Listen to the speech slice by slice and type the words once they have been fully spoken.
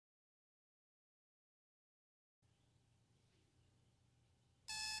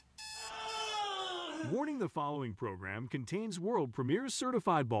Warning: the following program contains world premiere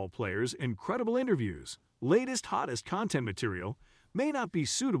certified ball players, incredible interviews, latest, hottest content material, may not be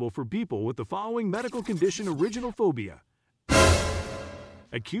suitable for people with the following medical condition: original phobia,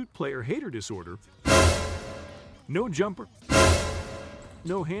 acute player hater disorder, no jumper,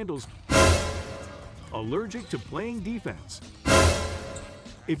 no handles, allergic to playing defense.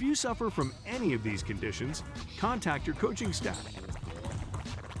 If you suffer from any of these conditions, contact your coaching staff.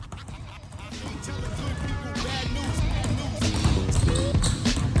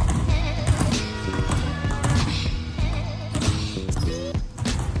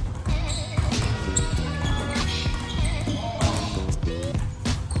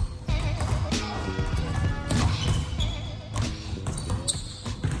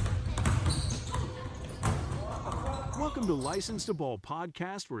 Welcome to License to Ball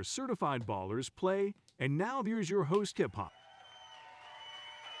podcast, where certified ballers play. And now here's your host, Hip Hop.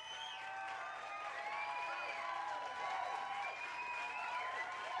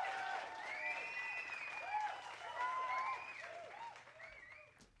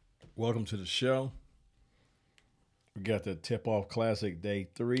 Welcome to the show. We got the Tip-Off Classic Day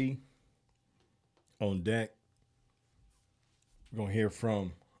 3 on deck. We're going to hear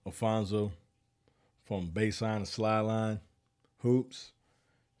from Alfonso from Baseline and Slideline Hoops.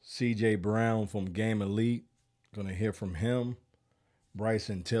 CJ Brown from Game Elite. Going to hear from him.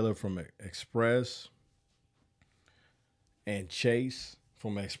 Bryson Tiller from Express. And Chase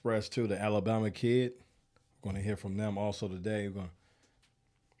from Express 2, the Alabama kid. We're going to hear from them also today. We're going to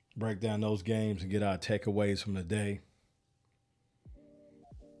break down those games and get our takeaways from the day.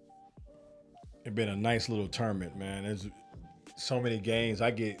 It's been a nice little tournament, man. There's so many games.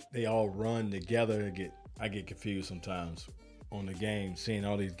 They all run together. I get confused sometimes on the game. Seeing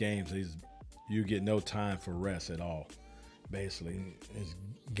all these games, you get no time for rest at all. Basically, it's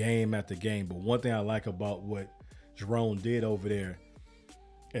game after game. But one thing I like about what Jerome did over there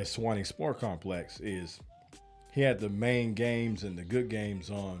at Swanee Sport Complex is he had the main games and the good games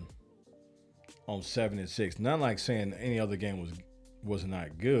on 7 and 6. Not like saying any other game was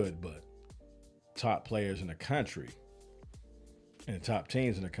not good, but top players in the country and the top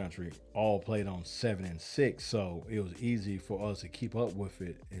teams in the country all played on 7 and 6. So it was easy for us to keep up with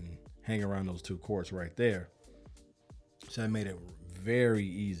it and hang around those two courts right there. So that made it very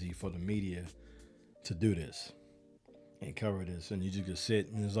easy for the media to do this and cover this. And you just could sit,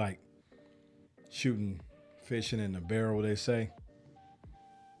 and it's like fishing in the barrel, they say.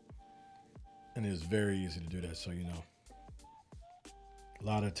 And it's very easy to do that, so you know. A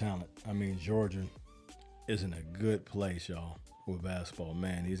lot of talent. I mean, Georgia is in a good place, y'all, with basketball.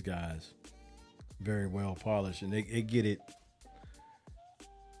 Man, these guys, very well polished. And they get it.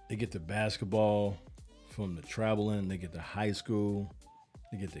 They get the basketball from the traveling. They get the high school.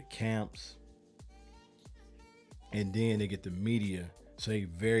 They get the camps. And then they get the media. So they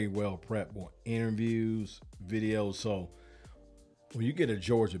very well prepped on interviews, videos. So when you get a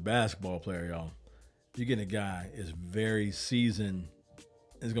Georgia basketball player, y'all, you get a guy is very seasoned,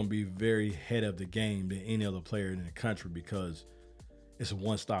 is going to be very ahead of the game than any other player in the country, because it's a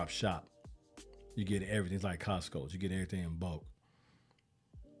one-stop shop. You get everything. It's like Costco. You get everything in bulk.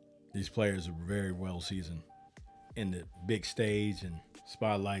 These players are very well seasoned in the big stage and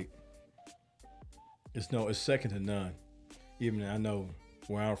spotlight. It's second to none. Even I know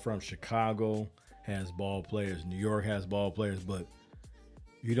where I'm from, Chicago has ball players, New York has ball players, but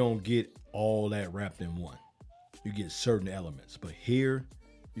you don't get all that wrapped in one. You get certain elements, but here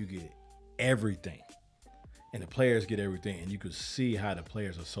you get everything, and the players get everything, and you can see how the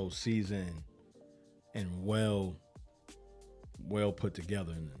players are so seasoned and well put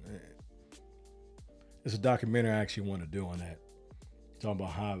together. And it's a documentary I actually want to do on that, talking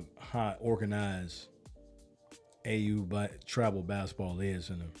about how organized AU travel basketball is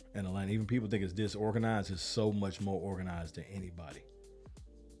in Atlanta. Even people think it's disorganized. It's so much more organized than anybody.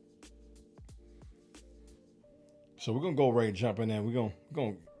 So we're gonna go right and jump in there. We're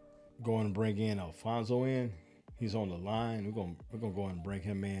gonna go and bring in Alfonso in. He's on the line. We're gonna go and bring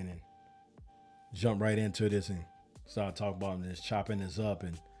him in and jump right into this and start talking about this, chopping this up,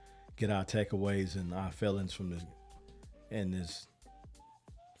 and get our takeaways and our feelings from this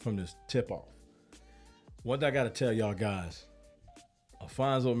tip off. One thing I got to tell y'all guys,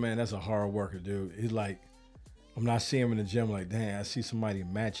 Alfonso, man, that's a hard worker, dude. He's like, I'm not seeing him in the gym like, dang, I see somebody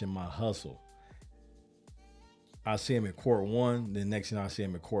matching my hustle. I see him at court 1, then next thing I see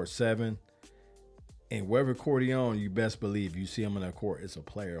him at court 7. And wherever court he on, you best believe you see him on that court, it's a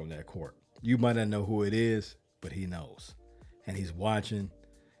player on that court. You might not know who it is, but he knows. And he's watching,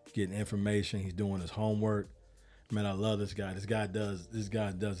 getting information. He's doing his homework. Man, I love this guy. This guy does.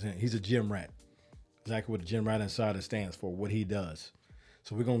 He's a gym rat. exactly what the gym right inside it stands for, what he does.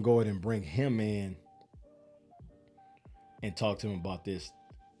 So we're going to go ahead and bring him in and talk to him about this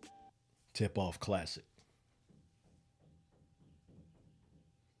tip-off classic.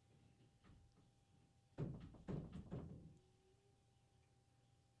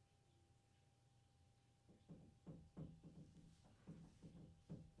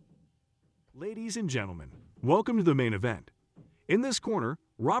 Ladies and gentlemen, welcome to the main event. In this corner,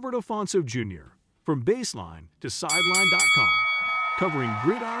 Robert Alfonso Jr., from baseline to sideline.com, covering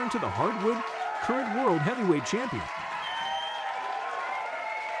gridiron to the hardwood, current world heavyweight champion.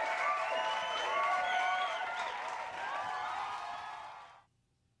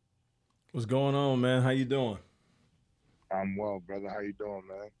 What's going on, man? How you doing? I'm well, brother. How you doing,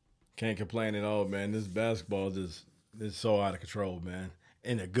 man? Can't complain at all, man. This basketball is so out of control, man,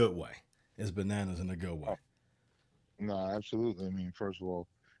 in a good way. It's bananas in a good way. No, absolutely. I mean, first of all,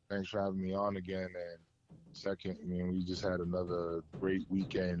 thanks for having me on again. And second, I mean, we just had another great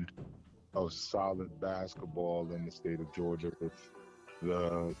weekend of solid basketball in the state of Georgia with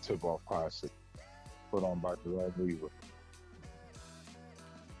the Tip-Off Classic put on by Jerome Weaver.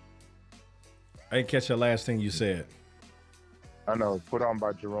 I didn't catch the last thing you said. I know, put on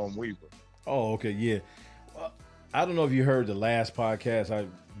by Jerome Weaver. Oh, okay, yeah. Well, I don't know if you heard the last podcast. I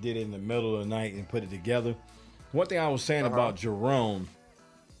did it in the middle of the night and put it together. One thing I was saying about Jerome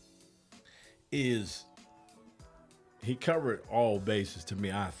is he covered all bases to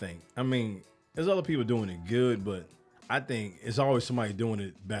me, I think. I mean, there's other people doing it good, but I think it's always somebody doing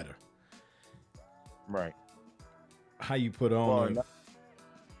it better. Right. How you put on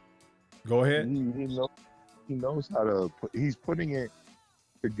Go ahead. He knows how to he's putting it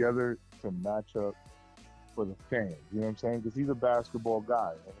together to match up for the fans. You know what I'm saying? Because he's a basketball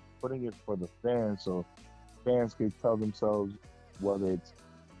guy. And putting it for the fans so fans can tell themselves whether it's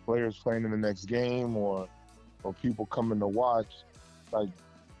players playing in the next game or people coming to watch. Like,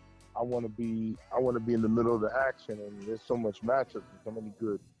 I want to be in the middle of the action, and there's so much matchups and so many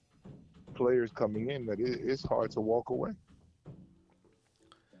good players coming in that it's hard to walk away.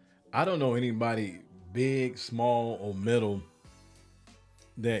 I don't know anybody big, small, or middle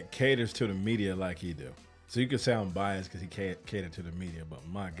that caters to the media like he do. So you could sound biased because he can't cater to the media, but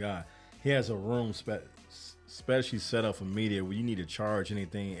my God, he has a room specially set up for media where you need to charge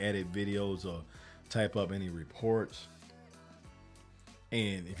anything, edit videos, or type up any reports.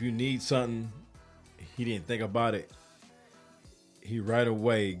 And if you need something, he didn't think about it. He right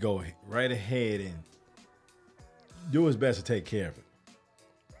away go right ahead and do his best to take care of it.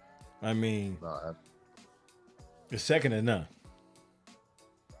 I mean, it's second to none.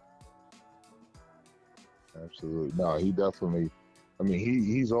 Absolutely. No, he definitely, I mean,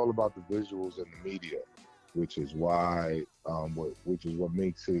 he's all about the visuals and the media, which is why, which is what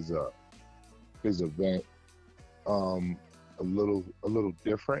makes his event a little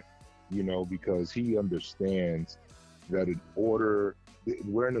different, you know, because he understands that we're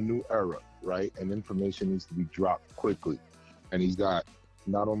in a new era, right? And information needs to be dropped quickly. And he's got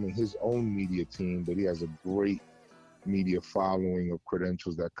not only his own media team, but he has a great media following of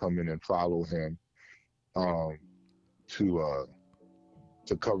credentials that come in and follow him to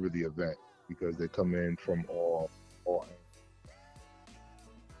cover the event, because they come in from all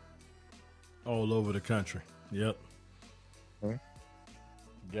over the country. Yep.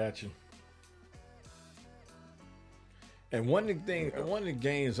 Gotcha. And one of the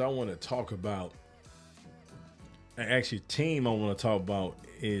games I want to talk about, actually team I want to talk about,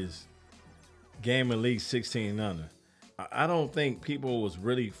 is Game of League 16 and under. I don't think people was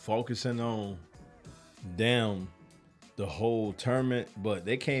really focusing on down the whole tournament, but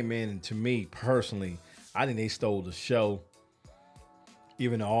they came in, and to me personally, I think they stole the show.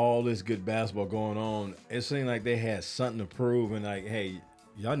 Even all this good basketball going on, it seemed like they had something to prove, and like, hey,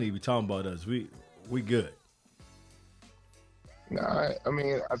 y'all need to be talking about us. We good. No, I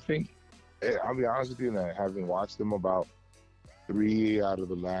mean, I think, I'll be honest with you, that having watched them about 2 out of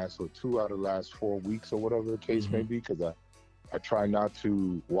the last 4 weeks or whatever the case may be, because I try not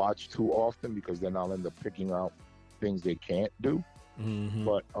to watch too often, because then I'll end up picking out things they can't do.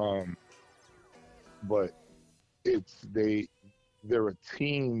 But they're a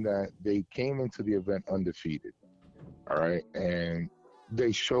team that they came into the event undefeated, all right, and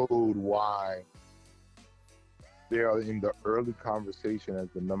they showed why they are in the early conversation as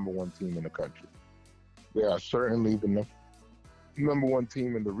the number one team in the country. They are certainly the number one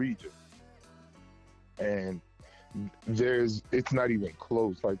team in the region. And it's not even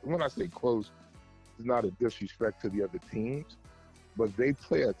close. Like, when I say close, it's not a disrespect to the other teams, but they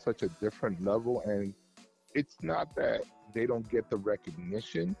play at such a different level. And it's not that they don't get the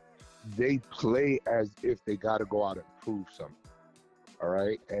recognition, they play as if they got to go out and prove something. All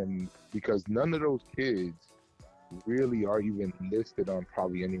right. And because none of those kids really are even listed on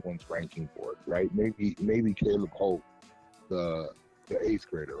probably anyone's ranking board, right? Maybe Caleb Holt, the eighth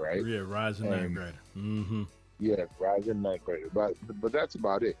grader, right? Yeah, rising ninth grader. Mm-hmm. Yeah, rising ninth grader. But that's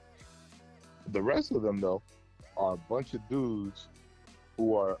about it. The rest of them though are a bunch of dudes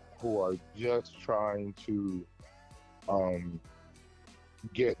who are just trying to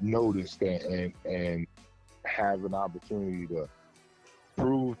get noticed and have an opportunity to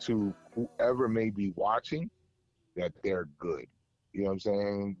prove to whoever may be watching that they're good. You know what I'm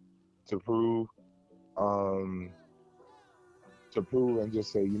saying? To prove and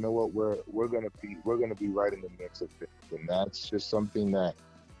just say, you know what, we're gonna be right in the mix of things. And that's just something that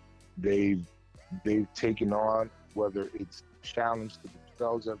they've taken on, whether it's challenge to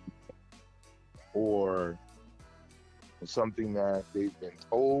themselves or something that they've been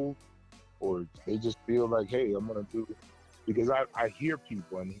told, or they just feel like, hey, I'm gonna do it. Because I hear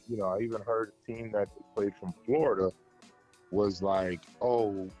people, and I even heard a team that played from Florida was like,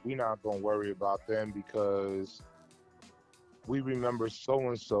 oh, we're not gonna worry about them because we remember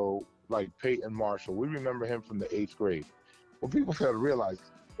so-and-so, like Peyton Marshall. We remember him from the 8th grade. Well, people fail to realize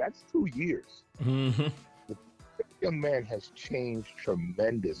that's 2 years. Mm-hmm. The young man has changed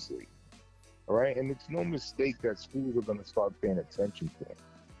tremendously. All right. And it's no mistake that schools are going to start paying attention to him.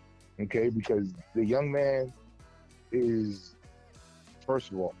 Okay. Because the young man is,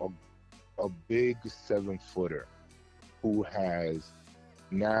 first of all, a big 7-footer who has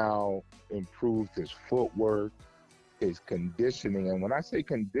now improved his footwork, his conditioning. And when I say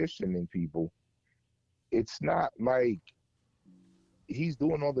conditioning, people, it's not like he's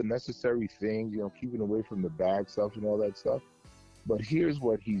doing all the necessary things, keeping away from the bad stuff and all that stuff. But here's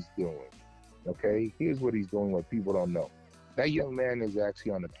what he's doing. Okay? Here's what he's doing, what people don't know. That young man is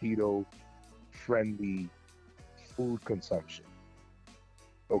actually on a keto-friendly food consumption.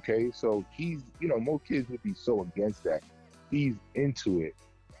 Okay? So he's, most kids would be so against that. He's into it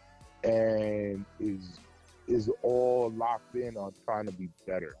and is all locked in on trying to be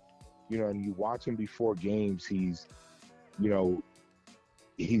better. And you watch him before games, he's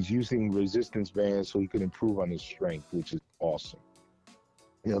using resistance bands so he can improve on his strength, which is awesome.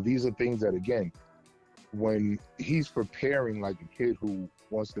 These are things that, again, when he's preparing like a kid who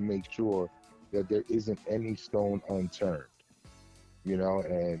wants to make sure that there isn't any stone unturned,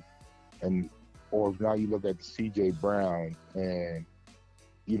 or if now you look at the C.J. Brown and,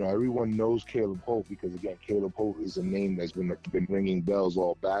 everyone knows Caleb Holt because, again, Caleb Holt is a name that's been ringing bells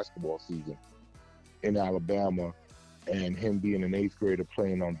all basketball season in Alabama, and him being an 8th grader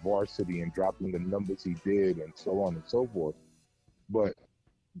playing on varsity and dropping the numbers he did and so on and so forth. But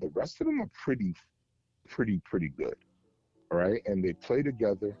the rest of them are pretty good, all right? And they play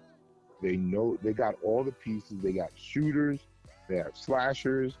together. They know they got all the pieces. They got shooters. They have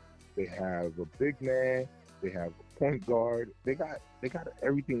slashers. They have a big man. They have a point guard. They got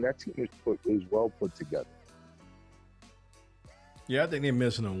everything. That team is well put together. Yeah, I think they're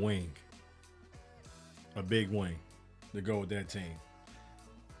missing a wing, a big wing, to go with that team.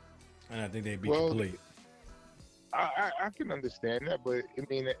 And I think they'd be complete. I can understand that, but I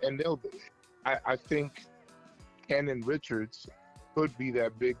mean, and I think Cannon Richards could be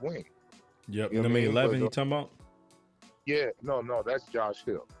that big wing. Yep. Number 11 you talking about? Yeah, no, that's Josh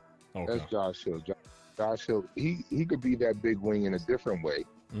Hill. Okay. That's Josh Hill. Josh Hill, he could be that big wing in a different way.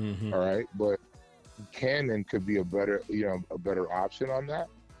 Mm-hmm. All right, but Cannon could be a better option on that.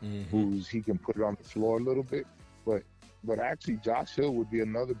 Mm-hmm. He can put it on the floor a little bit, but actually Josh Hill would be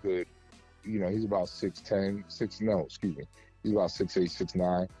another good. He's about 6'10", he's about 6'8", 6'9". You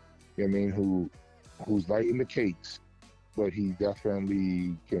know what I mean? Who's light in the cakes, but he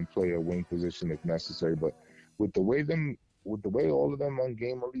definitely can play a wing position if necessary. But with the way all of them on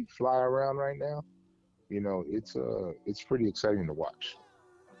Game Elite fly around right now, it's pretty exciting to watch.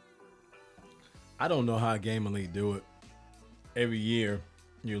 I don't know how Game Elite do it. Every year,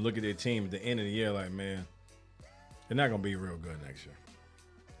 you look at their team at the end of the year, like, man, they're not gonna be real good next year,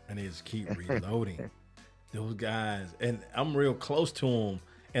 and they just keep reloading. Those guys, and I'm real close to them,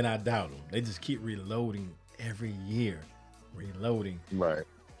 and I doubt them. They just keep reloading every year, reloading. Right.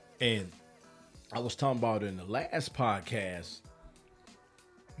 And I was talking about in the last podcast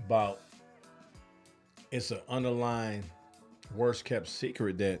about it's an underlying worst kept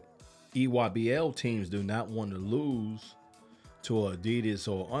secret that EYBL teams do not want to lose to an Adidas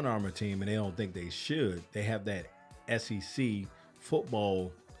or Under Armour team, and they don't think they should. They have that SEC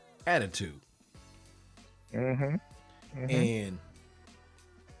football attitude. Mm-hmm. Mm-hmm. And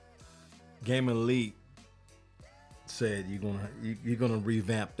Game Elite said you're gonna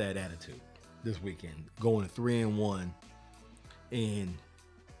revamp that attitude this weekend, going 3-1, and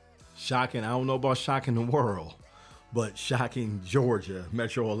shocking. I don't know about shocking the world, but shocking Georgia,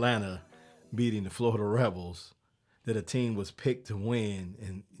 Metro Atlanta, beating the Florida Rebels, that a team was picked to win,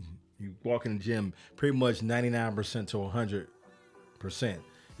 and you walk in the gym pretty much 99% to 100%.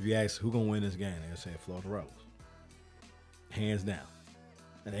 If you ask who gonna win this game, they'll say Florida Rebels, hands down.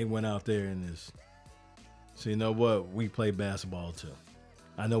 And they went out there and just, so you know what? We play basketball too.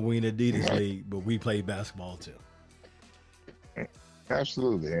 I know we in the Adidas league, but we play basketball too.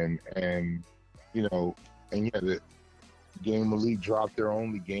 Absolutely, and you know, and yeah, the Game Elite dropped their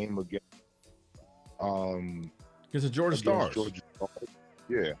only game against the Georgia Stars.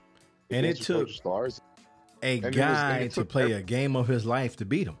 Yeah, and it took Stars. a guy to play a game of his life to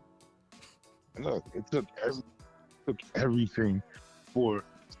beat him. Look, it took everything for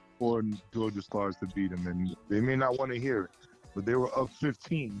Georgia Stars to beat him, and they may not want to hear it, but they were up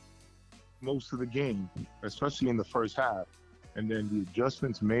 15 most of the game, especially in the first half. And then the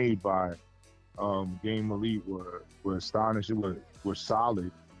adjustments made by Game Elite were astonishing, were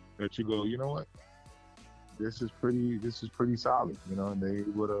solid. That you go, you know what? This is pretty solid, you know. And they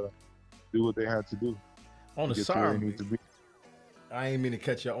would do what they had to do. On the sidebar, I ain't mean to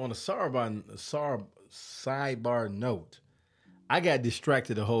cut you. On a sidebar note, I got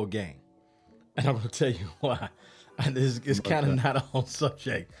distracted the whole game, and I'm gonna tell you why. It's kind of not on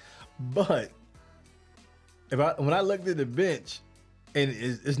subject, but when I looked at the bench, and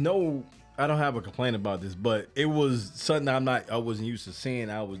it's no, I don't have a complaint about this, but it was something I wasn't used to seeing.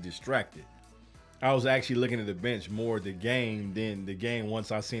 I was distracted. I was actually looking at the bench more the game than the game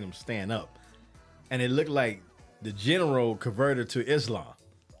once I seen him stand up, and it looked like the general converted to Islam.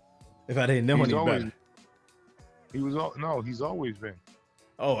 If I didn't know any better, he's always been.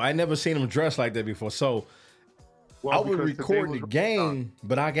 Oh, I never seen him dressed like that before. So I was recording the game,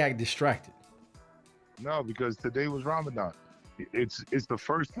 but I got distracted. No, because today was Ramadan. It's the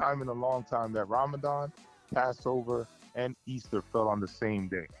first time in a long time that Ramadan, Passover, and Easter fell on the same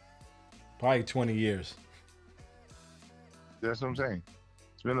day. Probably 20 years. That's what I'm saying.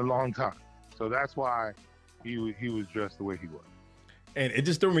 It's been a long time. So that's why he was dressed the way he was. And it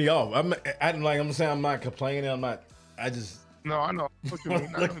just threw me off. I'm saying I'm not complaining. No, I know what you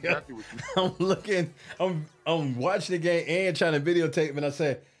mean. I know exactly what you mean. I'm watching the game and trying to videotape, and I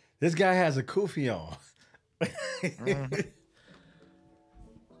said, this guy has a kufi on. Mm-hmm.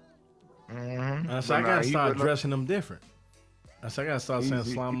 Mm-hmm. I said, I gotta start dressing him different. I said, I gotta start saying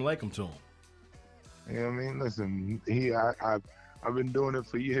Assalamu alaikum to him. You know what I mean? Listen, I've been doing it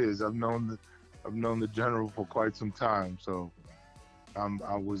for years. I've known the general for quite some time, so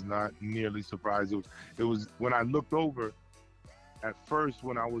I was not nearly surprised. It was when I looked over. At first,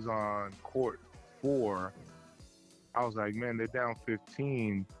 when I was on court 4, I was like, man, they're down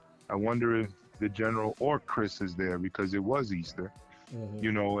 15. I wonder if the general or Chris is there, because it was Easter,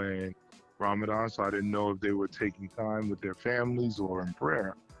 you know, and Ramadan, so I didn't know if they were taking time with their families or in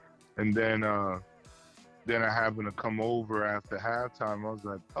prayer. And then I happened to come over after halftime. I was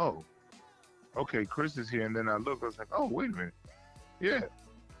like, oh, okay, Chris is here. And then I looked, I was like, oh, wait a minute. Yeah.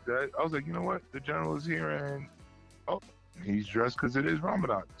 I was like, you know what? The general is here, and he's dressed because it is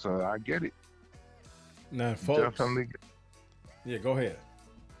Ramadan, so I get it. Now, folks, definitely. Yeah, go ahead.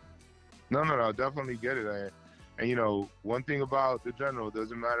 No, definitely get it. And you know, one thing about the general, it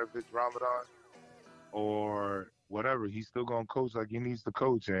doesn't matter if it's Ramadan or whatever, he's still gonna coach like he needs to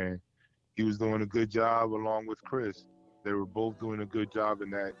coach, and he was doing a good job along with Chris. They were both doing a good job, in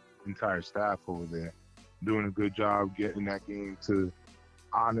that entire staff over there, doing a good job getting that game to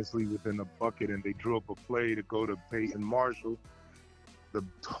honestly within a bucket, and they drew up a play to go to Peyton Marshall, the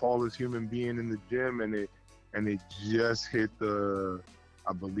tallest human being in the gym, and it just hit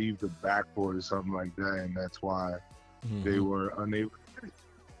I believe the backboard or something like that, and that's why they were unable to hit it.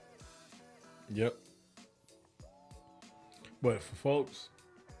 Yep. But for folks,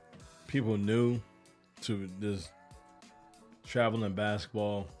 people new to this traveling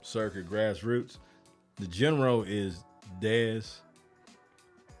basketball circuit, grassroots, the general is Dez,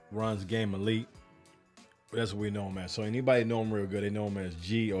 runs Game Elite. That's what we know him as. So anybody know him real good, they know him as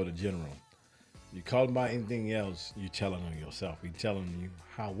G or the General. You call him by anything else, you're telling on yourself. We're telling you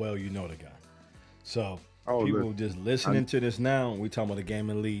how well you know the guy. So people just listening to this now, we talking about the Game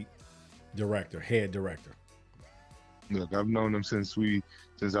Elite head director. Look, I've known him since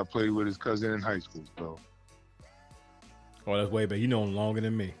I played with his cousin in high school. So. Oh, that's way back. You know him longer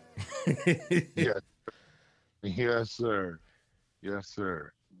than me. Yeah. Yes, sir. Yes,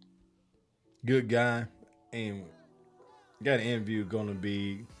 sir. Good guy. And got an interview going to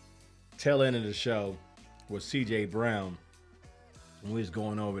be tail end of the show with CJ Brown when we was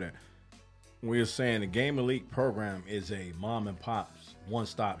going over there. We were saying the Game Elite program is a mom and pop's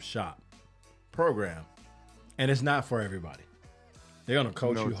one-stop shop program, and it's not for everybody. They're gonna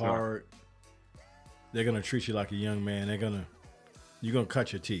coach you hard. They're gonna treat you like a young man. You're gonna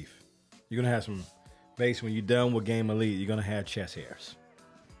cut your teeth. You're gonna have some. Basically, when you're done with Game Elite, you're gonna have chest hairs.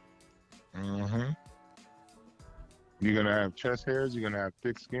 Mm-hmm. You're gonna have chest hairs. You're gonna have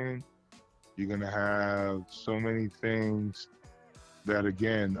thick skin. You're gonna have so many things that,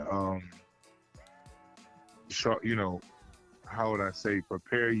 again, how would I say,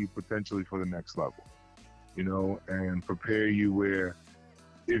 prepare you potentially for the next level, and prepare you where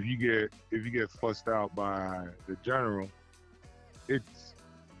if you get fussed out by the general,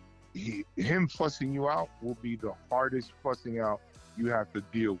 him fussing you out will be the hardest fussing out you have to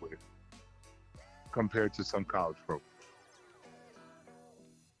deal with compared to some college program.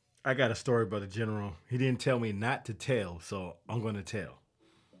 I got a story about the general. He didn't tell me not to tell, so I'm going to tell.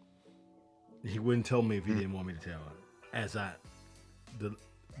 He wouldn't tell me if he didn't want me to tell. The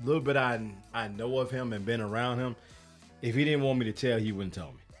little bit I know of him and been around him, if he didn't want me to tell, he wouldn't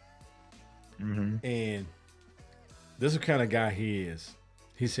tell me. Mm-hmm. And this is the kind of guy he is.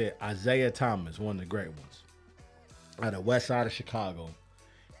 He said Isaiah Thomas, one of the great ones, out of west side of Chicago,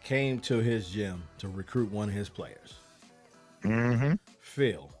 came to his gym to recruit one of his players. Mm-hmm.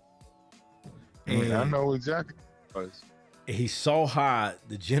 Phil. And I know exactly. He saw how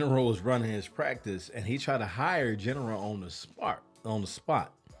the general was running his practice, and he tried to hire general on the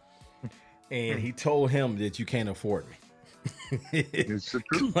spot. And he told him that you can't afford me. It's the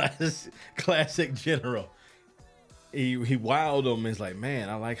truth. Classic general. He wowed him and was like, man,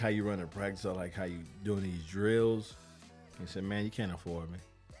 I like how you run the practice. I like how you doing these drills. He said, man, you can't afford me.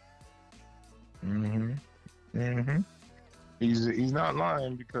 Mm-hmm. Mm-hmm. He's not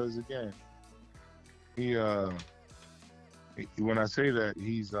lying, because again, he when I say that,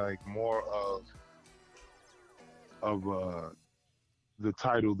 he's like more of the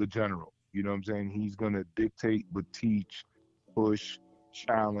title, the general. You know what I'm saying? He's gonna dictate, but teach, push,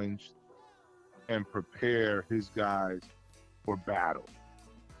 challenge, and prepare his guys for battle,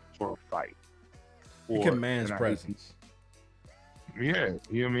 for a fight. He commands presence. Yeah,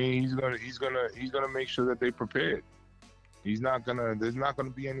 you know what I mean? He's gonna make sure that they prepared. There's not gonna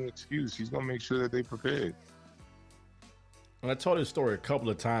be any excuse. He's gonna make sure that they prepared. And I told this story a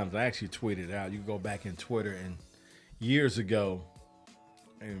couple of times. I actually tweeted it out. You can go back in Twitter and years ago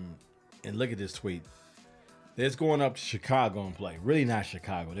and look at this tweet. They're going up to Chicago and play. Really not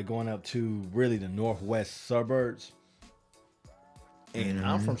Chicago. They're going up to really the northwest suburbs. And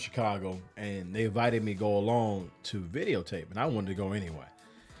I'm from Chicago, and they invited me to go along to videotape, and I wanted to go anyway.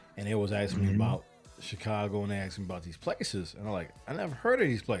 And they was asking me about Chicago, and they asked me about these places. And I'm like, I never heard of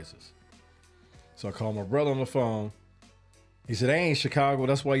these places. So I called my brother on the phone. He said, they ain't Chicago.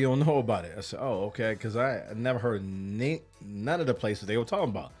 That's why you don't know about it. I said, oh, okay, because I never heard none of the places they were talking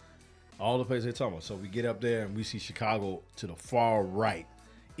about. All the places they're talking about. So we get up there, and we see Chicago to the far right,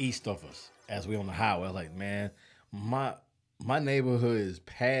 east of us, as we on the highway. I was like, man, my neighborhood is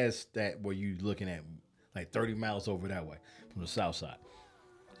past that where you looking at, like 30 miles over that way from the south side.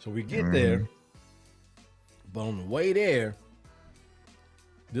 So we get there, but on the way there,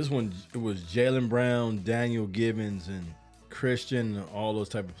 this one, it was Jaylen Brown, Daniel Gibbons, and Christian, and all those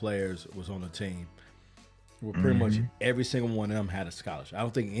type of players was on the team. Well, pretty much every single one of them had a scholarship. I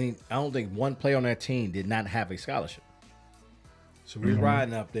don't think one player on that team did not have a scholarship. So we're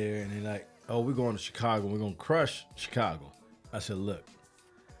riding up there, and they're like, oh, we're going to Chicago. We're going to crush Chicago. I said, look,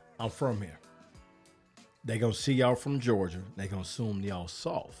 I'm from here. They're going to see y'all from Georgia. They're going to assume y'all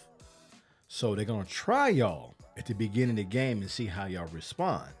soft. So they're going to try y'all at the beginning of the game and see how y'all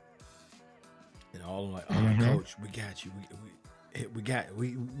respond. And all of them like, oh, coach, we got you. We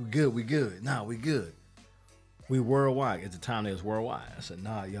good. Nah, we good. We worldwide. At the time, they was worldwide. I said,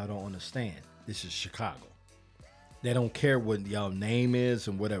 nah, y'all don't understand. This is Chicago. They don't care what y'all name is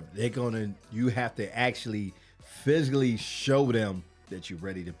and whatever. You have to actually physically show them that you're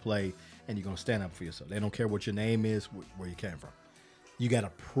ready to play and you're going to stand up for yourself. They don't care what your name is, where you came from. You got to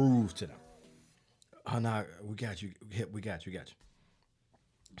prove to them. Oh, no, we got you. We got you.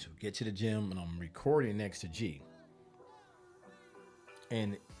 So get to the gym, and I'm recording next to G.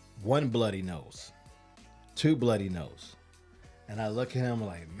 And one bloody nose, two bloody nose. And I look at him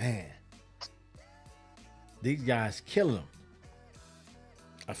like, man, these guys killing them.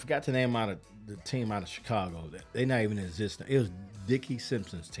 I forgot the name out of the team out of Chicago. They're not even existing. It was Dickie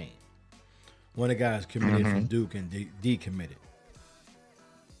Simpson's team. One of the guys committed from Duke and decommitted.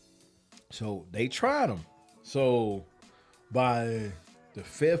 So they tried him. So by the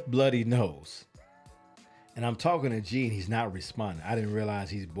fifth bloody nose, And I'm talking to G, and he's not responding. I didn't realize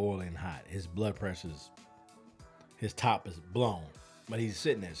he's boiling hot. His blood pressure's, his top is blown, but he's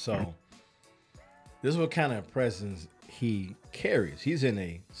sitting there. So this is what kind of presence he carries. He's in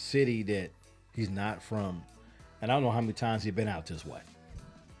a city that he's not from, and I don't know how many times he's been out this way.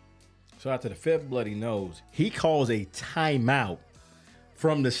 So after the fifth bloody nose, he calls a timeout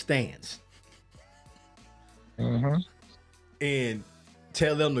from the stands. And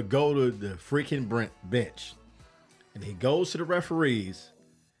tell them to go to the freaking bench. And he goes to the referees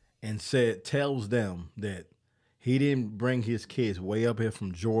and tells them that he didn't bring his kids way up here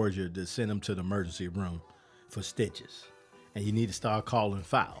from Georgia to send them to the emergency room for stitches. And you need to start calling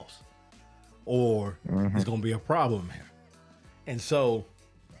fouls, or there's going to be a problem here. And so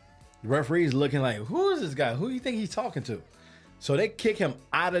the referee's looking like, who is this guy? Who do you think he's talking to? So they kick him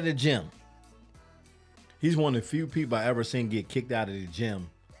out of the gym. He's one of the few people I ever seen get kicked out of the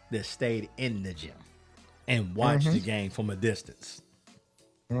gym that stayed in the gym and watched the game from a distance.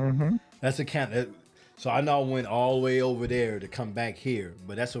 That's the kind of, so I know I went all the way over there to come back here,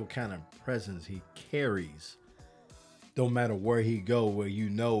 but that's what kind of presence he carries. Don't matter where he go, where you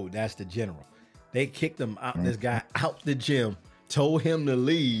know that's the general. They kicked him out, this guy out the gym, told him to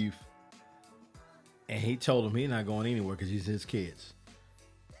leave, and he told him he's not going anywhere because he's his kids.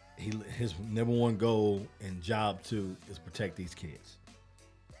 His number one goal and job too is protect these kids.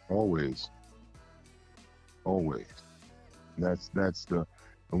 Always. That's the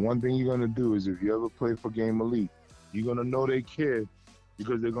one thing you're gonna do is if you ever play for Game Elite, you're gonna know they care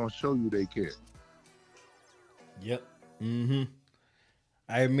because they're gonna show you they care. Yep.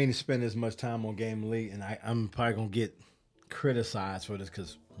 I didn't mean to spend as much time on Game Elite, and I'm probably gonna get criticized for this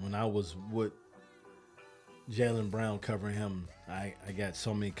because when I was with Jaylen Brown covering him, I got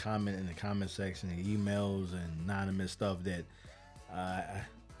so many comments in the comment section and emails and anonymous stuff that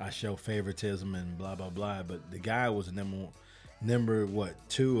I show favoritism and blah blah blah. But the guy was a number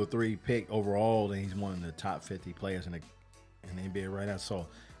 2 or 3 pick overall, and he's one of the top 50 players in the NBA right now. So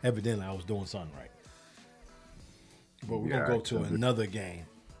evidently I was doing something right. But we're gonna go to another game.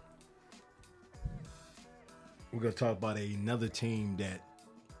 We're gonna talk about another team that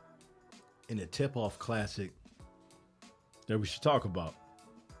in the tip-off classic that we should talk about.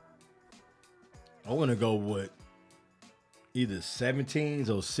 I want to go with either 17s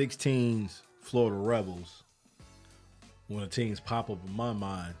or 16s Florida Rebels. When the teams pop up in my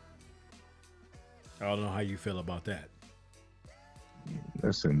mind, I don't know how you feel about that.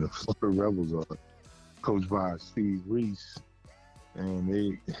 Listen, the Florida Rebels are coached by Steve Reese, and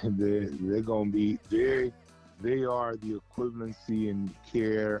they're gonna be they are the equivalency in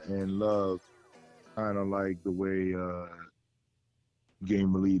care and love, kind of like the way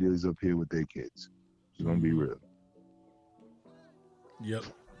Game Elite is up here with their kids. It's gonna be real. Yep.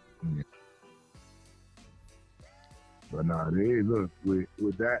 Yeah. But they look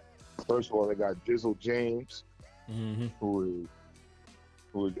with that. First of all, they got Jizzle James, who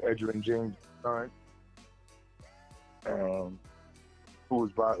is Edgerrin James' son. Who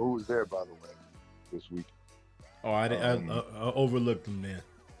was there, by the way, this week. Oh, I overlooked him there.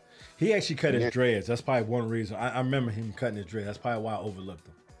 He actually cut his dreads. That's probably one reason. I remember him cutting his dreads. That's probably why I overlooked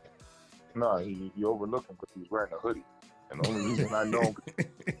him. No, you overlooked him because he was wearing a hoodie. And the only reason I know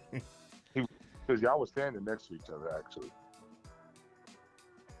because y'all was standing next to each other, actually.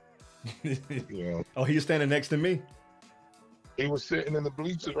 Yeah. Oh, he was standing next to me? He was sitting in the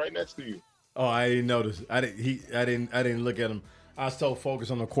bleachers right next to you. Oh, I didn't notice. I didn't look at him. I was so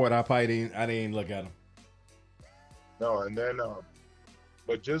focused on the court, I didn't look at him. No, and then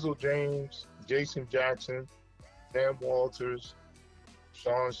but Jizzle James, Jason Jackson, Sam Walters,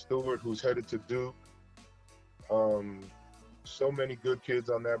 Sean Stewart, who's headed to Duke. So many good kids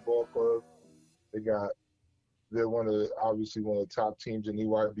on that ball club. They're obviously one of the top teams in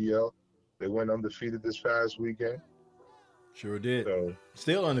EYBL. They went undefeated this past weekend. Sure did. So,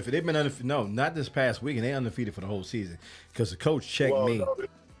 still undefeated. They've been undefeated. No, not this past weekend. They undefeated for the whole season because the coach checked me.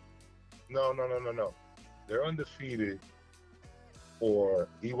 No. They're undefeated for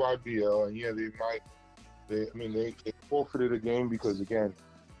EYBL, and yeah, they forfeited a game because again,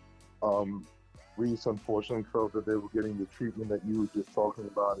 Reese unfortunately felt that they were getting the treatment that you were just talking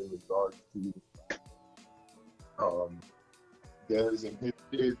about in regards to Dez and his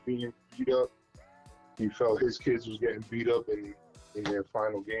kids being beat up. He felt his kids was getting beat up in their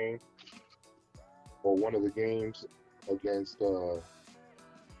final game or one of the games against in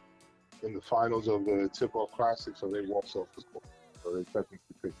the finals of the tip-off classic, so they walked off the court. So they technically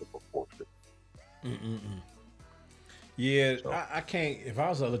picked up a forfeit. Yeah, so. I can't. If I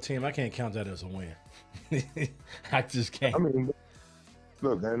was the other team, I can't count that as a win. I just can't. I mean,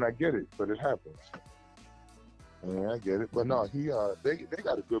 look, and I get it, but it happens. Yeah, I get it. But no, they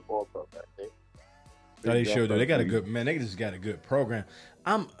got a good ball club, man. They sure do. They got a good man. They just got a good program.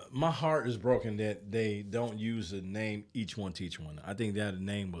 My heart is broken that they don't use the name Each One Teach One. I think that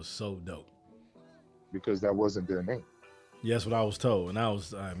name was so dope. Because that wasn't their name. Yeah, that's what I was told, and I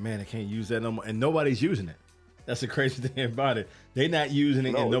was man, I can't use that no more, and nobody's using it. That's the crazy thing about it. They're not using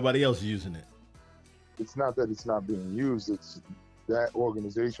it, and nobody else is using it. It's not that it's not being used. It's that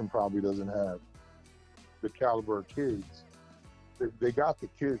organization probably doesn't have the caliber of kids. They got the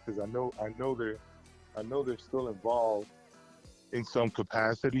kids because I know they're still involved in some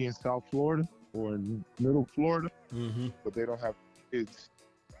capacity in South Florida or in Middle Florida, but they don't have kids.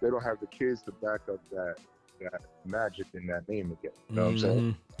 They don't have the kids to back up that magic in that name again. You know what I'm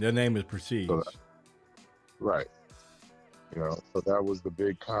saying? Their name is Prestige. So right. You know, so that was the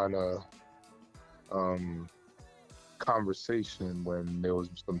big kind of conversation when there was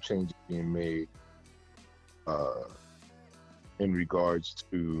some changes being made in regards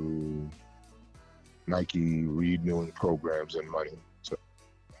to Nike renewing programs and money. So.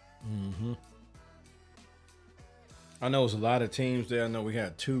 I know there's a lot of teams there. I know we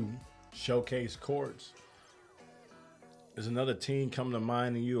had 2 showcase courts. Is another team coming to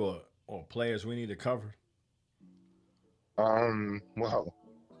mind in you or players we need to cover? Well,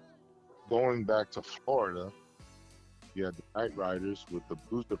 going back to Florida, you had the Knight Riders with the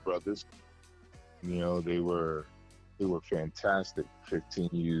Booster brothers. You know, they were fantastic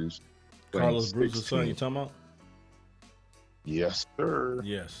 15Us. Carlos Bruce's son, you talking about? Yes, sir.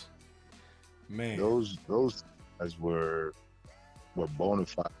 Yes. Man. Those guys were bona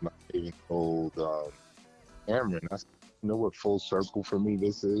fide. I even told Cameron, you know what full circle for me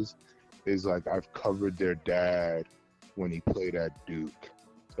this is like I've covered their dad when he played at Duke.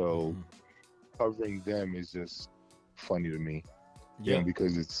 So covering them is just funny to me. Yeah,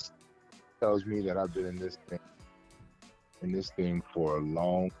 because it tells me that I've been in this thing for a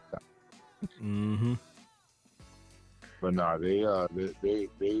long time. But nah, they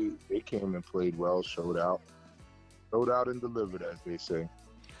came and played well, showed out and delivered, as they say.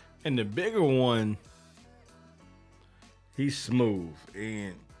 And the bigger one, he's smooth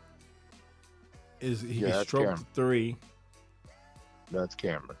and he can stroke the 3. That's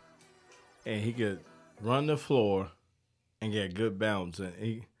Cameron. And he could run the floor and get good balance. And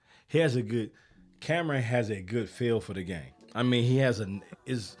he has Cameron has a good feel for the game. I mean, I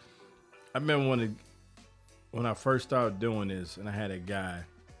remember when I first started doing this, and I had a guy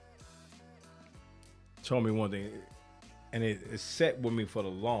told me one thing, and it set with me for the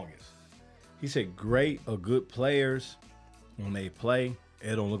longest. He said, great or good players, when they play,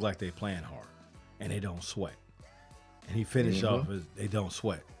 it don't look like they playing hard, and they don't sweat. And he finished off as they don't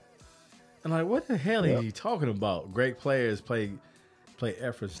sweat. I'm like, what the hell are you talking about? Great players play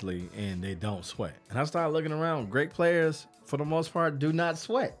effortlessly, and they don't sweat. And I started looking around. Great players, for the most part, do not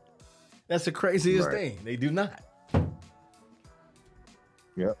sweat. That's the craziest thing. They do not.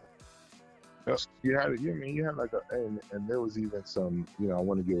 Yep. You had and there was even some, I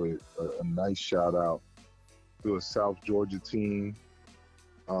want to give a nice shout out to a South Georgia team,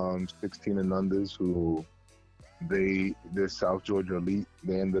 16 and unders, who they're South Georgia elite.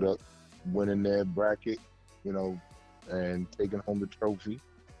 They ended up winning their bracket, and taking home the trophy.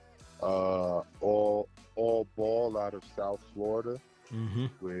 All ball out of South Florida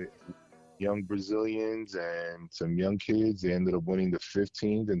with young Brazilians and some young kids. They ended up winning the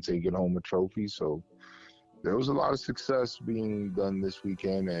 15th and taking home a trophy. So there was a lot of success being done this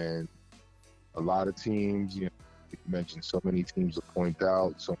weekend, and a lot of teams, you mentioned so many teams to point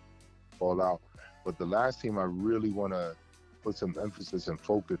out, some fall out. But the last team I really want to put some emphasis and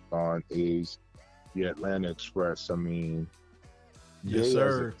focus on is the Atlanta Express. I mean, yes,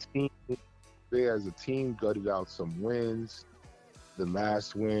 sir. They as a team gutted out some wins. The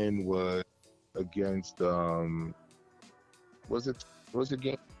last win was against was it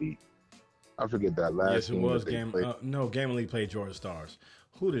Game Elite? I forget that last. Yes, it was Game. No, Game Elite played Georgia Stars.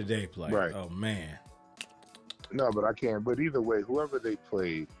 Who did they play? Right. Oh man. No, but I can't. But either way, whoever they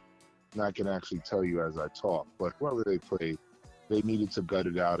played, and I can actually tell you as I talk. But whoever they played, they needed to gut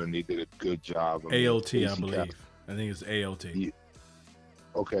it out, and they did a good job. A.O.T. I believe. I think it's A.O.T. Yeah.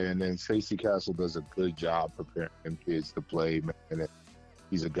 Okay, and then Stacey Castle does a good job preparing them kids to play. And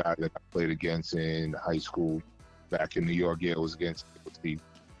he's a guy that I played against in high school back in New York. Yeah, it was against A.O.T.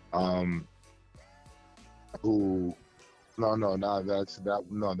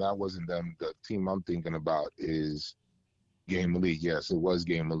 That wasn't them. The team I'm thinking about is Game Elite. Yes, it was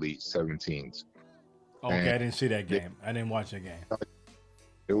Game Elite 17s. Okay, and I didn't see that game. I didn't watch that game.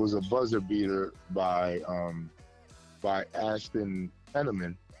 It was a buzzer beater by Ashton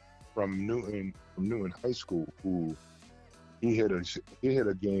Penniman from Newton High School, who he hit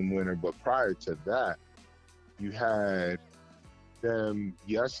a game winner. But prior to that, you had them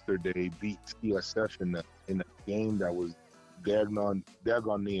yesterday beat TSF in a game that was daggone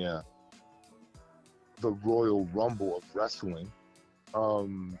the Royal Rumble of wrestling,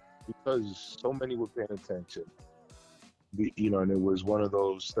 because so many were paying attention. And it was one of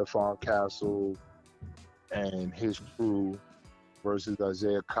those Stephon Castle and his crew versus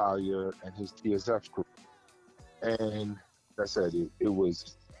Isaiah Collier and his TSF crew. And like I said, it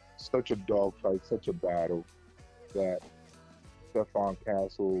was such a dogfight, such a battle, that Stephon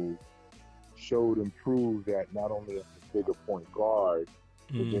Castle showed and proved that not only as a bigger point guard,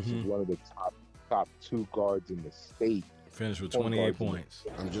 but this is one of the top 2 guards in the state. Finished with 28 points.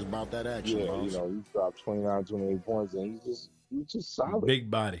 I'm just about that action, Yeah, boss. he dropped 29, 28 points, and he's just solid. Big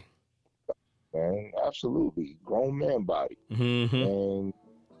body. Man, absolutely. Grown man body. And,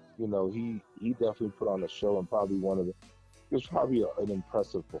 he definitely put on a show, and probably it was probably an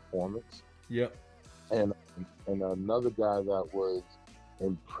impressive performance. Yep. And another guy that was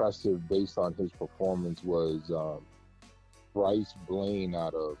impressive based on his performance was Bryce Blaine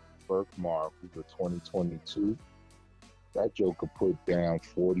out of Berkmar, who's a 2022. That joker put down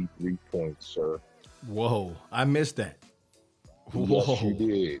 43 points, sir. Whoa, I missed that. Whoa. Yes, you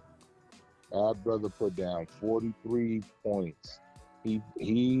did. Our brother put down 43 points.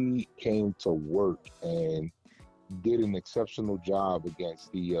 He came to work and did an exceptional job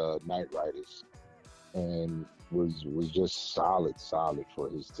against the Knight Riders, and was just solid for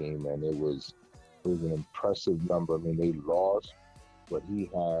his team. And it was an impressive number. I mean, they lost, but he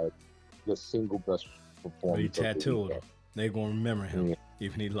had the single best performance. But he tattooed him. They're going to remember him,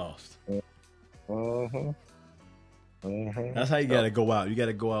 even he lost. That's how you got to go out. You got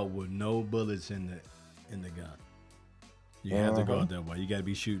to go out with no bullets in the gun. You have to go out that way. You got to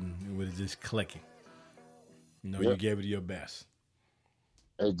be shooting with it just clicking. You gave it your best.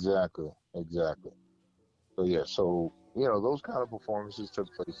 Exactly. So those kind of performances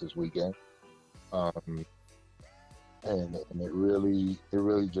took place this weekend, and it really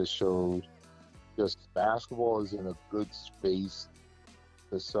just showed just basketball is in a good space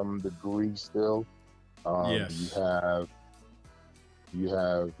to some degree still. Yes. You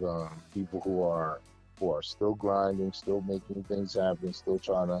have people who are still grinding, still making things happen, still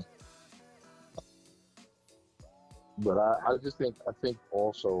trying to. But I think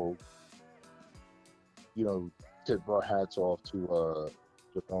also, tip our hats off to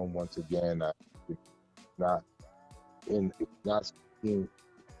Jerome once again.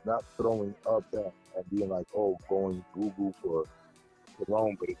 Not throwing up and being like, oh, going Google for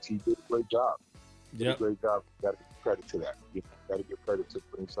Jerome, but he did a great job. Did a great job. Got to give credit to that. You got to give credit to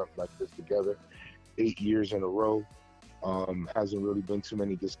putting something like this together. 8 years in a row. Hasn't really been too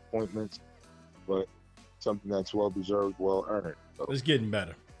many disappointments, but something that's well deserved, well earned. So. It's getting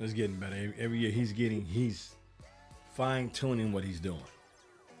better. Every year he's fine tuning what he's doing.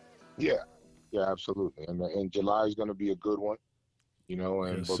 Yeah, absolutely. And July is going to be a good one,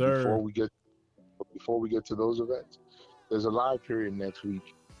 And yes, but sir. before we get to those events, there's a live period next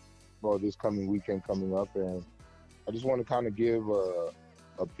week, this coming weekend coming up, and I just want to kind of give a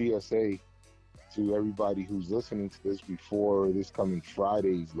PSA to everybody who's listening to this before this coming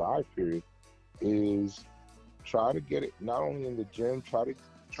Friday's live period is try to get it not only in the gym, try to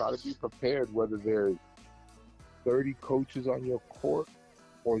be prepared, whether there's 30 coaches on your court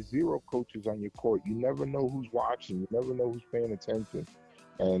or 0 coaches on your court. You never know who's watching. You never know who's paying attention.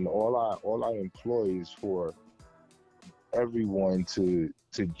 And all I employ is for everyone to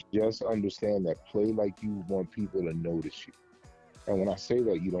just understand that play like you want people to notice you. And when I say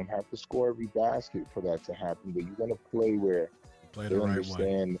that, you don't have to score every basket for that to happen, but you're going to play where play the right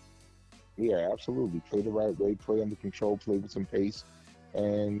understand. Way. Yeah, absolutely. Play the right way, play under control, play with some pace,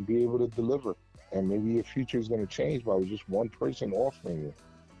 and be able to deliver. And maybe your future is going to change by just one person offering you.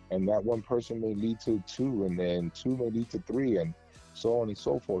 And that one person may lead to 2, and then 2 may lead to 3, and so on and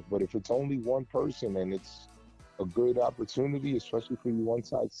so forth. But if it's only one person and it's a good opportunity, especially for you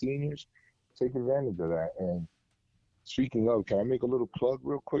one-side seniors, take advantage of that. And speaking of, can I make a little plug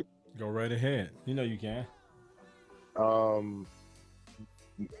real quick? Go right ahead. You can.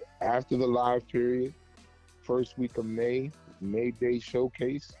 After the live period, first week of May Day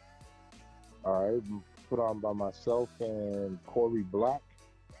Showcase, all right, put on by myself and Corey Black.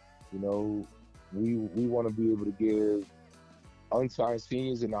 We want to be able to give unsigned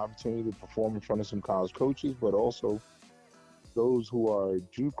seniors an opportunity to perform in front of some college coaches, but also those who are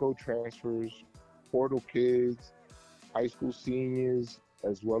JUCO transfers, portal kids, high school seniors,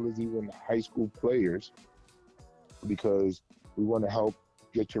 as well as even high school players, because we want to help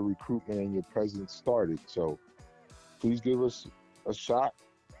get your recruitment and your presence started. So please give us a shot.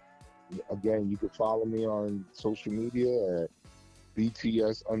 Again, you can follow me on social media at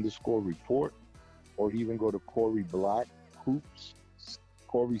BTS_report, or even go to Corey Black Hoops,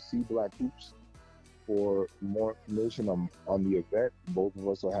 Corey C. Black Hoops, for more information on the event. Both of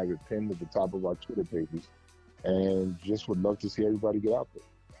us will have it pinned at the top of our Twitter pages. And just would love to see everybody get out there.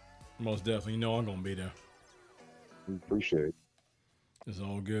 Most definitely. You know I'm going to be there. We appreciate it. It's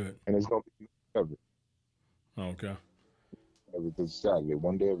all good. And it's going to be covered. Okay. This Saturday,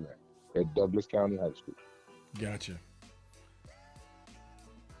 one-day event at Douglas County High School. Gotcha.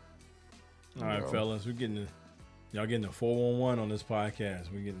 All right, fellas. Y'all getting the 411 on this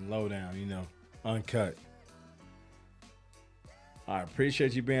podcast. We're getting low down, uncut. I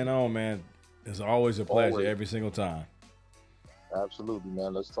appreciate you being on, man. It's always a pleasure. Always. Every single time. Absolutely,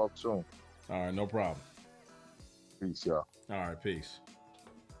 man. Let's talk soon. All right, no problem. Peace, y'all. All right, peace.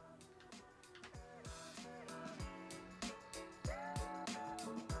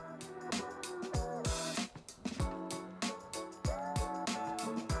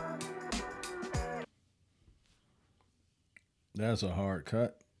 That's a hard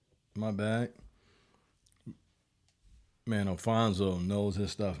cut. My bad. Man, Alfonso knows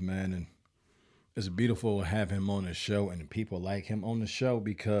his stuff, man, and it's beautiful to have him on the show and people like him on the show,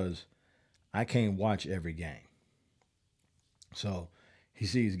 because I can't watch every game. So he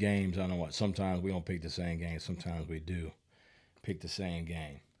sees games, I don't know what, sometimes we don't pick the same game, sometimes we do pick the same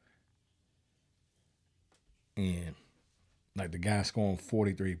game. And like the guy scoring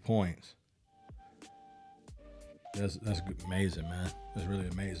 43 points. That's amazing, man. That's really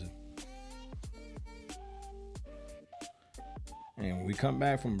amazing. And when we come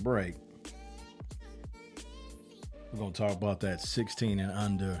back from break, we're going to talk about that 16 and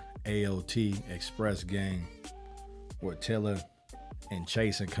under A.O.T. Express game with Taylor and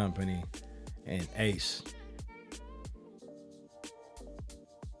Chase and Company and Ace.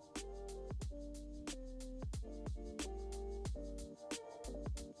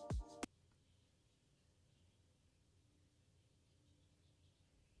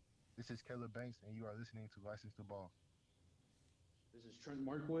 This is Caleb Banks, and you are listening to License to Ball. This is Trent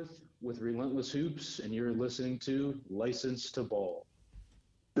Markwith with Relentless Hoops, and you're listening to License to Ball.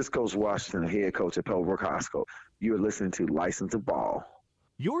 This is Coach Washington, head coach at Pembroke High School. You are listening to License to Ball.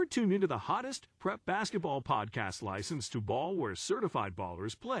 You're tuned into the hottest prep basketball podcast, License to Ball, where certified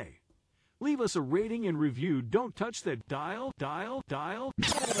ballers play. Leave us a rating and review. Don't touch the dial.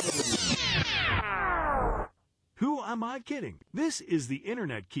 Who am I kidding? This is the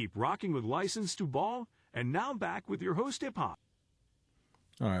Internet Keep rocking with License to Ball, and now back with your host, Hip Hop.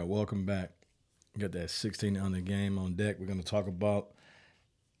 All right, welcome back. We got that 16 under game on deck. We're going to talk about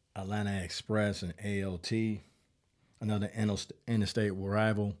Atlanta Express and A.O.T., another interstate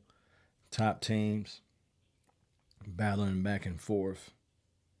rival, top teams, battling back and forth,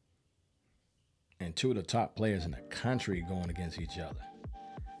 and two of the top players in the country going against each other.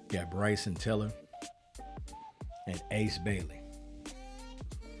 You got Bryson Tiller and Ace Bailey.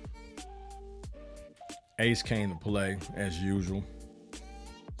 Ace came to play as usual.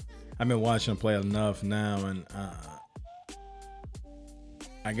 I've been watching him play enough now, and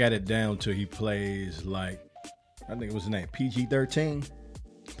I got it down to he plays like, I think it was his name, PG-13,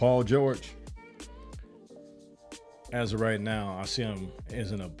 Paul George. As of right now, I see him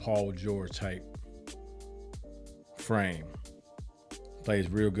as in a Paul George type frame. Plays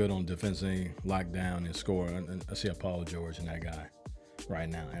real good on defensive lockdown and score. And I see a Paul George in that guy right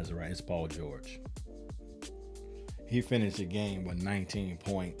now. As of right, it's Paul George. He finished the game with 19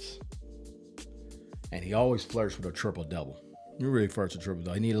 points. And he always flirts with a triple-double. He really flirts with a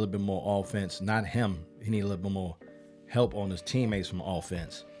triple-double. He needs a little bit more offense. Not him. He needs a little bit more help on his teammates from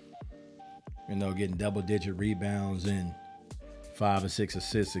offense. Getting double-digit rebounds and 5 or 6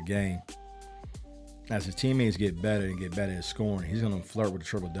 assists a game. As his teammates get better and get better at scoring, he's going to flirt with a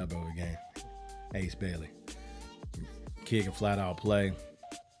triple-double every game. Ace Bailey. Kid can flat-out play.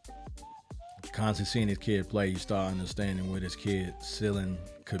 Constantly seeing his kid play, you start understanding what his kid's ceiling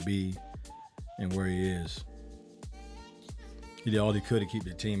could be and where he is. He did all he could to keep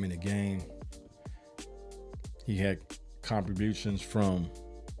the team in the game. He had contributions from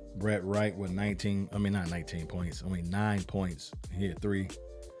Brett Wright with 9 points. 9 points. He had three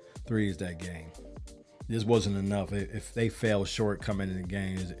threes that game. This wasn't enough. If they fell short coming in the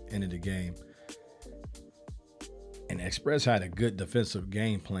game, end of the game. And Express had a good defensive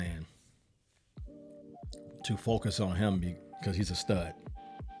game plan to focus on him because he's a stud.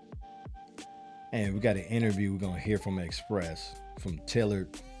 And we got an interview we're going to hear from Express, from Taylor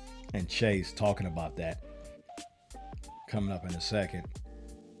and Chase, talking about that coming up in a second.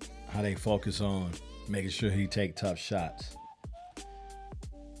 how they focus on making sure he take tough shots.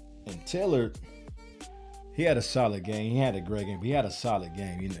 And Taylor, he had a solid game. He had a great game, but he had a solid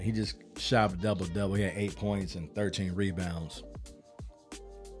game. You know, he just shot a double-double. He had 8 points and 13 rebounds.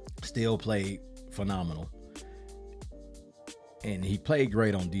 Still played phenomenal. And he played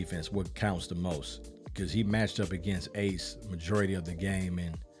great on defense, what counts the most, because he matched up against Ace majority of the game.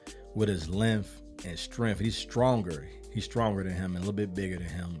 And with his length and strength, he's stronger. He's stronger than him and a little bit bigger than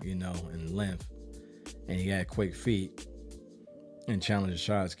him, you know, in length. And he had quick feet. And challenging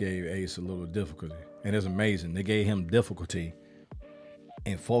shots gave Ace a little difficulty. And it's amazing. They gave him difficulty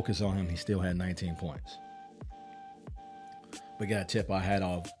and focus on him. He still had 19 points. But got a tip I had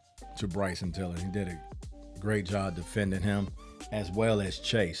off to Bryson Tiller. He did a great job defending him, as well as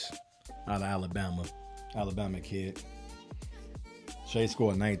Chase out of Alabama kid. Chase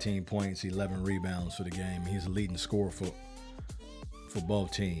scored 19 points, 11 rebounds for the game. He's a leading scorer for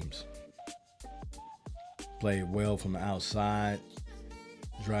both teams. Played well from the outside,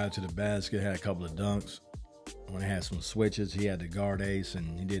 drive to the basket, had a couple of dunks. When he had some switches, he had to guard Ace,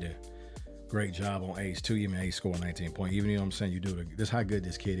 and he did a great job on Ace too. Even Ace scored 19 points. Even, you know what I'm saying, this is how good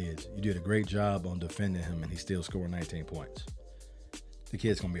this kid is. You did a great job on defending him, and he still scored 19 points. The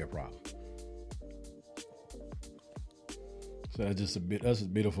kid's gonna be a problem. So that's a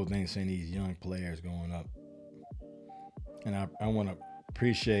beautiful thing, seeing these young players going up. And I want to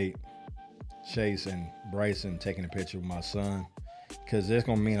appreciate Chase and Bryson taking a picture with my son, because it's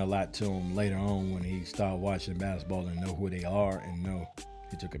going to mean a lot to him later on when he start watching basketball and know who they are and know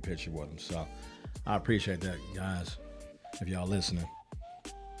he took a picture with them. So I appreciate that, guys, if y'all listening.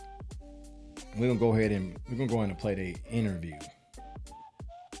 We're going to go ahead and play the interview.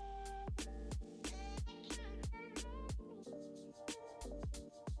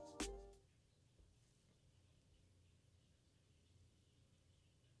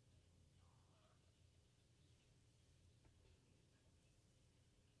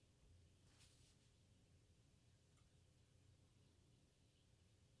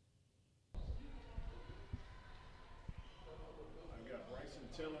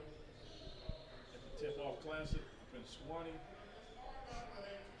 Tiller at the Tip-Off Classic up in Swanee.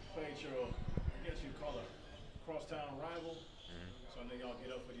 Played your, I guess you call it a crosstown rival. So I know y'all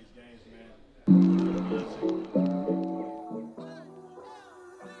get up for these games, man.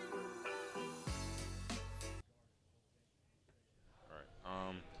 All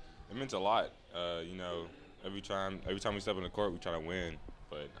right. It meant a lot. You know, every time we step on the court, we try to win.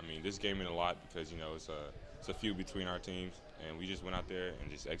 But I mean, this game meant a lot because, you know, it's a feud between our teams. And we just went out there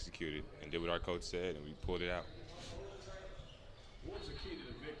and just executed and did what our coach said, and we pulled it out. What was the key to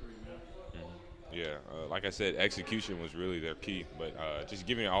the victory, man? Yeah, like I said, execution was really their key. But just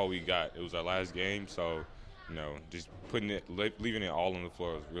giving it all we got. It was our last game, so, you know, just leaving it all on the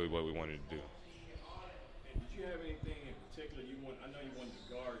floor was really what we wanted to do. And did you have anything in particular you want? I know you wanted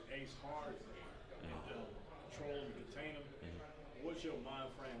to guard Ace hard, and control and contain him. What's your mind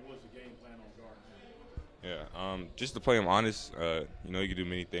frame? What's the game plan on guarding him? Yeah, just to play him honest. You know, you can do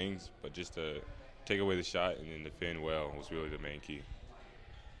many things, but just to take away the shot and then defend well was really the main key.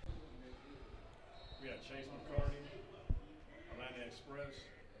 We got Chase McCarty, Atlanta Express,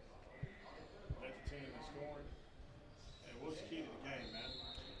 led the team in scoring. And what's the key to the game,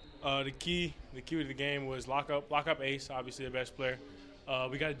 man? The key to the game was lock up Ace, obviously the best player.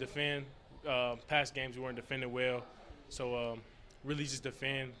 We got to defend. Past games we weren't defending well, so really just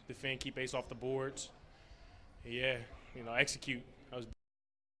defend, keep Ace off the boards. Yeah, you know, execute. That was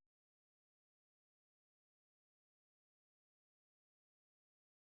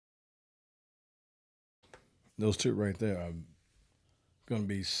those two right there are going to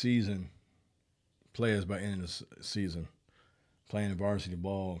be seasoned players by end of the season. Playing varsity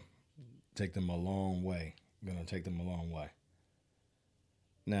ball, take them a long way. Going to take them a long way.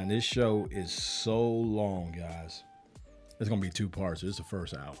 Now, this show is so long, guys. It's going to be 2 parts. This is the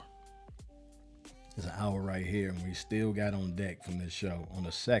first hour. It's an hour right here, and we still got on deck from this show. On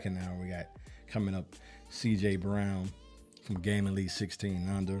the second hour, we got coming up C.J. Brown from Game Elite 16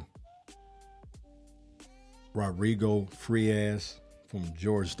 Under. Rodrigo Frias from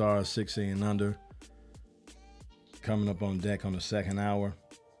George Star 16 Under. Coming up on deck on the second hour.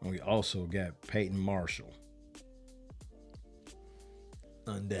 And we also got Peyton Marshall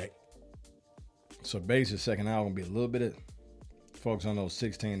on deck. So basically, second hour going to be a little bit of focus on those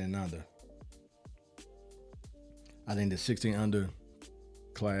 16 and under. I think the 16 under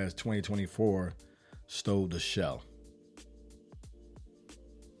class 2024 stole the show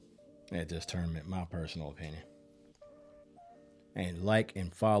at this tournament, my personal opinion. And like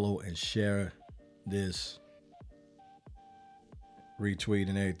and follow and share this retweet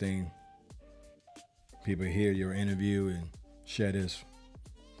and everything. People hear your interview and share this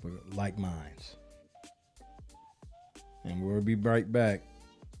with like minds. And we'll be right back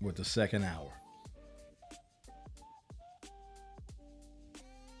with the second hour.